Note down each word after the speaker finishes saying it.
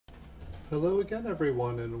Hello again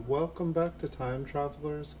everyone, and welcome back to Time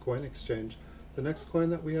Traveler's Coin Exchange. The next coin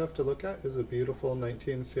that we have to look at is a beautiful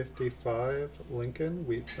 1955 Lincoln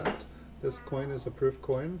wheat cent. This coin is a proof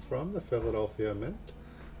coin from the Philadelphia Mint.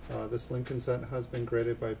 This Lincoln cent has been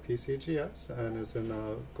graded by PCGS and is in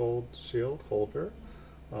a gold shield holder.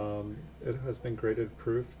 It has been graded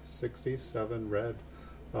proof 67 red.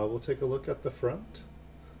 We'll take a look at the front,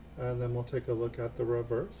 and then we'll take a look at the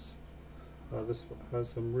reverse. This has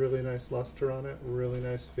some really nice luster on it, really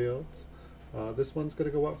nice fields. This one's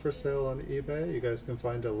going to go up for sale on eBay. You guys can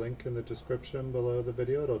find a link in the description below the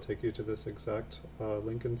video. It'll take you to this exact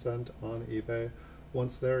Lincoln cent on eBay.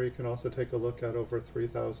 Once there, you can also take a look at over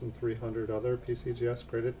 3,300 other PCGS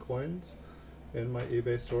graded coins in my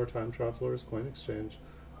eBay store, Time Traveler's Coin Exchange.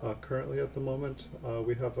 Currently at the moment,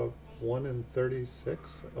 we have a 1 in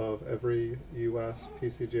 36 of every US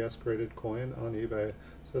PCGS graded coin on eBay.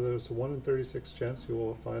 So there's a 1 in 36 chance you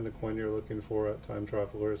will find the coin you're looking for at Time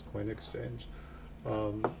Traveler's Coin Exchange.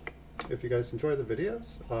 If you guys enjoy the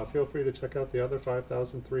videos, feel free to check out the other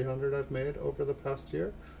 5,300 I've made over the past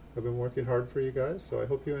year. I've been working hard for you guys, so I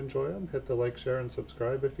hope you enjoy them. Hit the like, share, and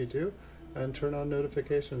subscribe if you do, and turn on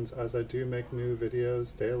notifications as I do make new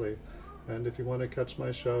videos daily. And if you want to catch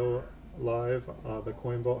my show live, the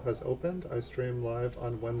Coin Vault has opened. I stream live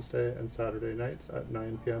on Wednesday and Saturday nights at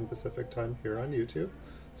 9 p.m. Pacific time here on YouTube.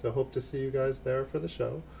 So hope to see you guys there for the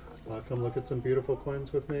show. Come look at some beautiful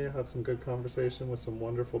coins with me, have some good conversation with some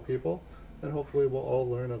wonderful people, and hopefully we'll all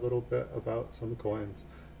learn a little bit about some coins.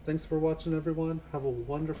 Thanks for watching everyone, have a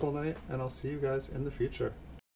wonderful night, and I'll see you guys in the future.